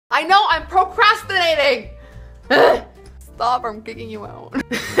I know, I'm procrastinating. Stop, I'm kicking you out.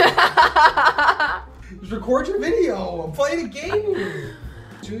 Just record your video. I'm playing a game here.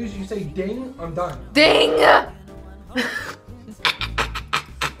 As soon as you say ding, I'm done. Ding!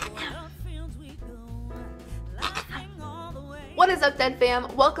 What is up, Dead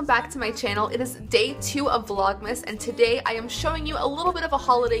fam? Welcome back to my channel. It is day 2 of Vlogmas, and today I am showing you a little bit of a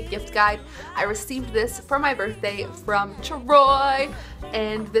holiday gift guide. I received this for my birthday from Troy,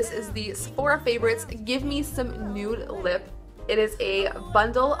 and this is the Sephora Favorites Give Me Some Nude Lip. It is a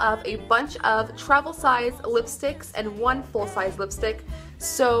bundle of a bunch of travel size lipsticks and one full size lipstick.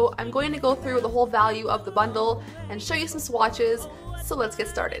 So I'm going to go through the whole value of the bundle and show you some swatches. So let's get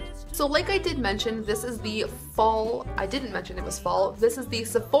started. So like I did mention, this is the fall, I didn't mention it was fall, this is the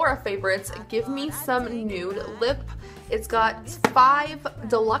Sephora Favorites Give Me Some Nude Lip. It's got 5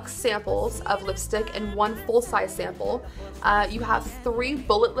 deluxe samples of lipstick and 1 full-size sample. You have 3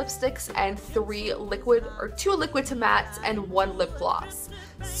 bullet lipsticks and 2 liquid to mattes and 1 lip gloss.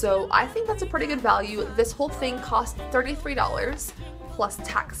 So I think that's a pretty good value. This whole thing cost $33 plus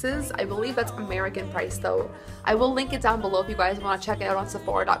taxes. I believe that's American price though. I will link it down below if you guys want to check it out on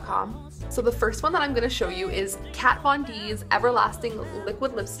Sephora.com. So the first one that I'm going to show you is Kat Von D's Everlasting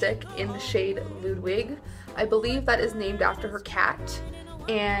Liquid Lipstick in the shade Ludwig. I believe that is named after her cat,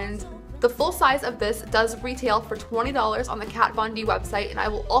 and the full size of this does retail for $20 on the Kat Von D website, and I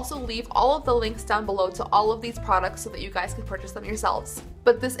will also leave all of the links down below to all of these products so that you guys can purchase them yourselves.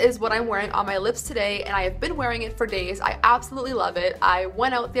 But this is what I'm wearing on my lips today, and I have been wearing it for days. I absolutely love it. I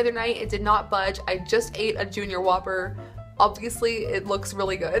went out the other night, it did not budge. I just ate a Junior Whopper. Obviously, it looks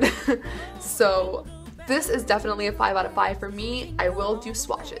really good. So this is definitely a 5 out of 5 for me. I will do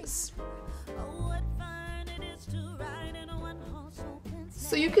swatches.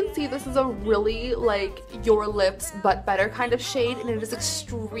 So you can see this is a really like your lips but better kind of shade, and it is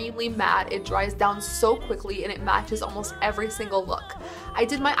extremely matte. It dries down so quickly and it matches almost every single look. I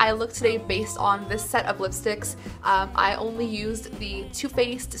did my eye look today based on this set of lipsticks. I only used the Too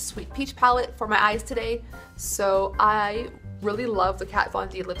Faced Sweet Peach palette for my eyes today, so I really love the Kat Von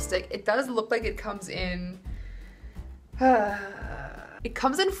D lipstick. It does look like it comes in it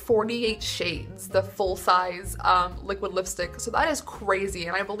comes in 48 shades, the full-size liquid lipstick, so that is crazy,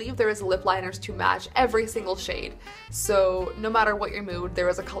 and I believe there is lip liners to match every single shade, so no matter what your mood, there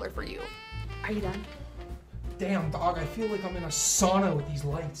is a color for you. Are you done? Damn, dog, I feel like I'm in a sauna with these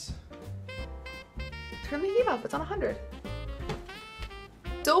lights. Turn the heat off, it's on 100.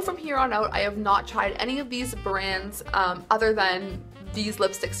 So from here on out, I have not tried any of these brands other than these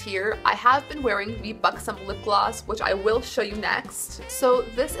lipsticks here. I have been wearing the Buxom lip gloss, which I will show you next. So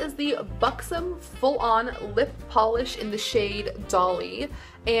this is the Buxom full-on lip polish in the shade Dolly,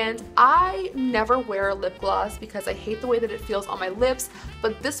 and I never wear a lip gloss because I hate the way that it feels on my lips,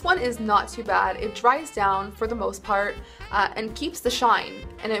 but this one is not too bad. It dries down for the most part and keeps the shine,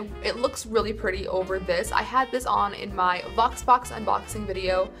 and it looks really pretty over this. I had this on in my Voxbox unboxing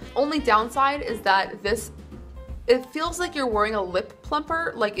video. Only downside is that it feels like you're wearing a lip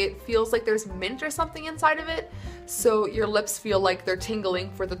plumper, like it feels like there's mint or something inside of it, so your lips feel like they're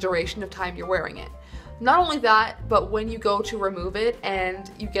tingling for the duration of time you're wearing it. Not only that, but when you go to remove it and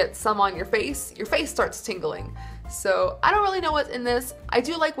you get some on your face starts tingling. So I don't really know what's in this. I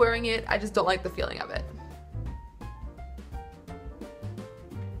do like wearing it, I just don't like the feeling of it.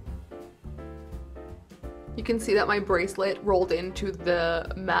 You can see that my bracelet rolled into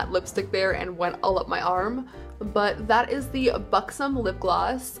the matte lipstick there and went all up my arm. But that is the Buxom lip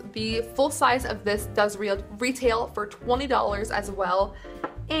gloss. The full size of this does retail for $20 as well,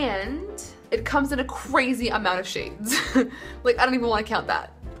 and it comes in a crazy amount of shades. Like, I don't even want to count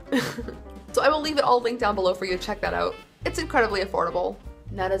that. So I will leave it all linked down below for you to check that out. It's incredibly affordable.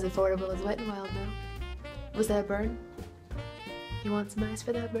 Not as affordable as Wet n Wild though. Was that a burn? You want some ice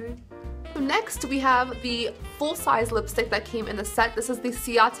for that burn? So next we have the full-size lipstick that came in the set. This is the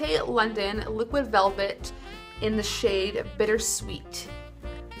Ciate London Liquid Velvet in the shade Bittersweet.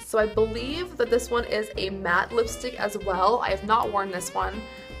 So I believe that this one is a matte lipstick as well. I have not worn this one,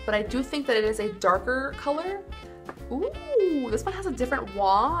 but I do think that it is a darker color. Ooh, this one has a different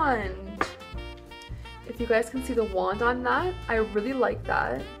wand. If you guys can see the wand on that, I really like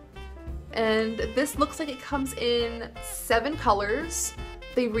that. And this looks like it comes in 7 colors.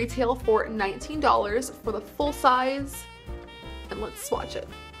 They retail for $19 for the full size, and let's swatch it.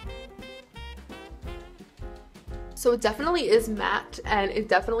 So it definitely is matte, and it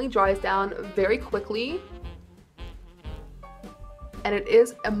definitely dries down very quickly. And it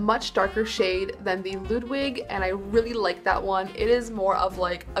is a much darker shade than the Ludwig, and I really like that one. It is more of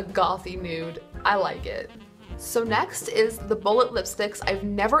like a gothy nude. I like it. So next is the Bullet lipsticks. I've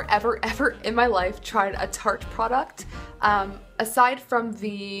never ever in my life tried a Tarte product aside from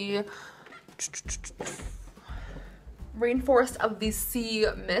the Rainforest of the Sea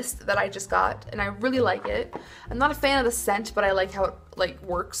mist that I just got, and I really like it. I'm not a fan of the scent, but I like how it like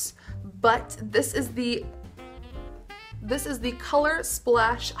works. But this is the Color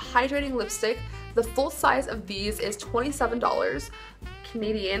Splash Hydrating Lipstick. The full size of these is $27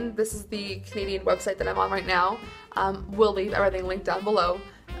 Canadian. This is the Canadian website that I'm on right now. We'll leave everything linked down below.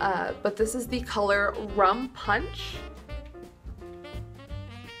 But this is the color Rum Punch.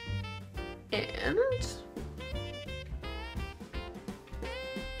 And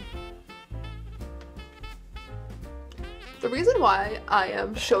the reason why I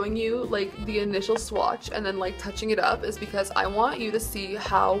am showing you like the initial swatch and then like touching it up is because I want you to see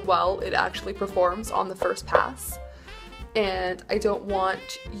how well it actually performs on the first pass. And I don't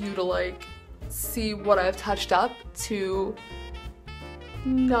want you to like see what I've touched up to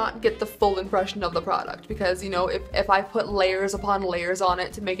not get the full impression of the product, because you know, if I put layers upon layers on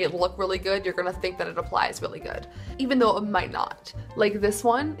it to make it look really good, you're gonna think that it applies really good, even though it might not. Like this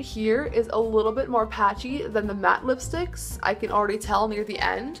one here is a little bit more patchy than the matte lipsticks. I can already tell near the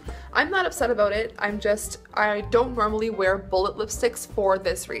end. I'm not upset about it. I don't normally wear Bullet lipsticks for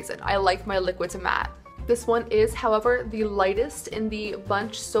this reason. I like my liquid to matte. This one is, however, the lightest in the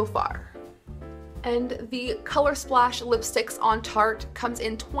bunch so far. And the Color Splash lipsticks on Tarte comes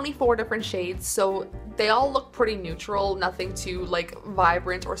in 24 different shades, so they all look pretty neutral, nothing too like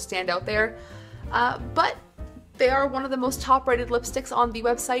vibrant or stand out there. But they are one of the most top rated lipsticks on the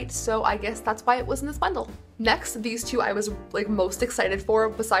website, so I guess that's why it was in this bundle. Next, these two I was like most excited for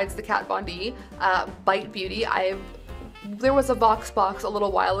besides the Kat Von D, Bite Beauty. There was a Vox box a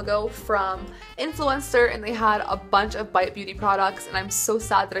little while ago from Influencer and they had a bunch of Bite Beauty products, and I'm so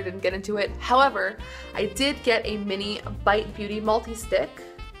sad that I didn't get into it. However, I did get a mini Bite Beauty multi-stick.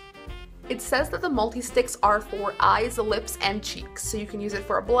 It says that the multi-sticks are for eyes, lips, and cheeks, so you can use it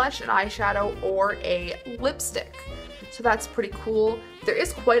for a blush, an eyeshadow, or a lipstick. So that's pretty cool. There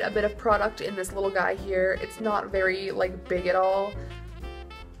is quite a bit of product in this little guy here. It's not very like big at all.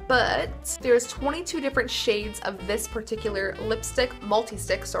 But there's 22 different shades of this particular lipstick,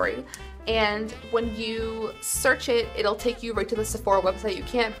 multi-stick, sorry, and when you search it, it'll take you right to the Sephora website. You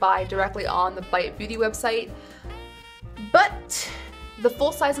can't buy directly on the Bite Beauty website, but the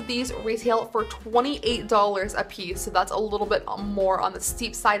full size of these retail for $28 a piece, so that's a little bit more on the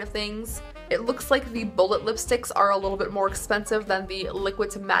steep side of things. It looks like the Bullet lipsticks are a little bit more expensive than the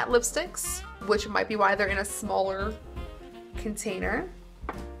liquid to matte lipsticks, which might be why they're in a smaller container.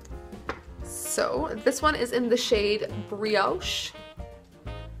 So this one is in the shade Brioche,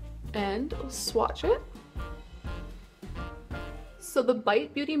 and we'll swatch it. So the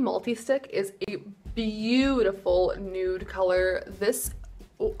Bite Beauty multi-stick is a beautiful nude color. This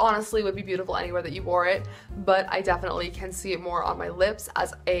honestly would be beautiful anywhere that you wore it, but I definitely can see it more on my lips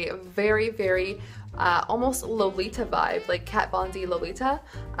as a very almost Lolita vibe, like Kat Von D Lolita.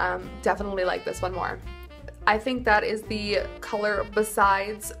 Definitely like this one more. I think that is the color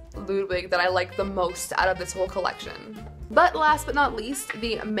besides Ludwig that I like the most out of this whole collection. But last but not least,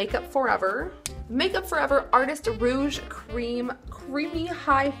 the Makeup Forever Artist Rouge Creamy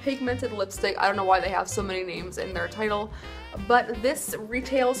High Pigmented Lipstick. I don't know why they have so many names in their title, but this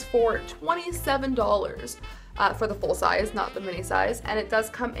retails for $27 for the full size, not the mini size, and it does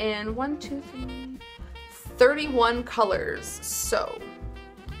come in 31 colors, so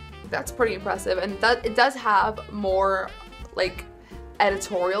that's pretty impressive. And it does have more like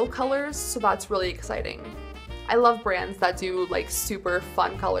editorial colors, so that's really exciting. I love brands that do like super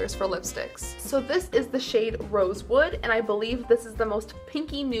fun colors for lipsticks. So this is the shade Rosewood, and I believe this is the most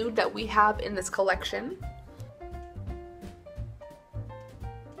pinky nude that we have in this collection.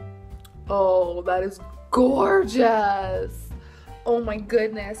 Oh, that is gorgeous. Oh my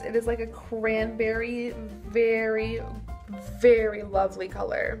goodness, it is like a cranberry, very lovely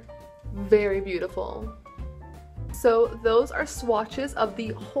color. Very beautiful. So those are swatches of the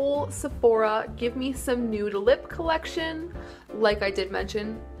whole Sephora Give Me Some Nude Lip collection. Like I did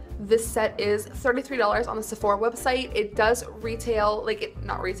mention, this set is $33 on the Sephora website. It does retail,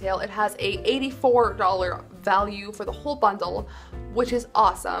 it has a $84 value for the whole bundle, which is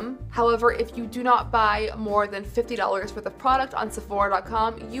awesome. However, if you do not buy more than $50 worth of product on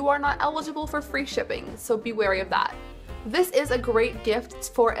Sephora.com, you are not eligible for free shipping, so be wary of that. This is a great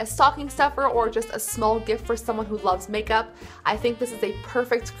gift for a stocking stuffer or just a small gift for someone who loves makeup. I think this is a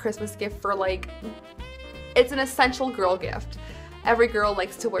perfect Christmas gift for it's an essential girl gift. every girl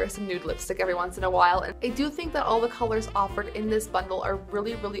likes to wear some nude lipstick every once in a while, and I do think that all the colors offered in this bundle are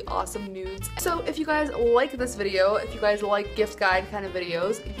really, really awesome nudes. So if you guys like this video, if you guys like gift guide kind of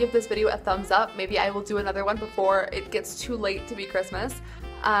videos, give this video a thumbs up. Maybe I will do another one before it gets too late to be Christmas.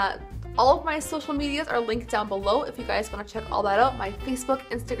 All of my social medias are linked down below if you guys want to check all that out. My Facebook,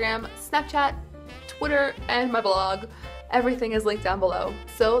 Instagram, Snapchat, Twitter, and my blog. Everything is linked down below.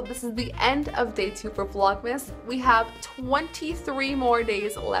 So this is the end of day 2 for Vlogmas. We have 23 more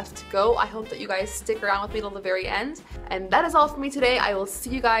days left to go. I hope that you guys stick around with me till the very end. And that is all for me today. I will see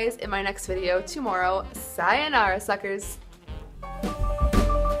you guys in my next video tomorrow. Sayonara, suckers.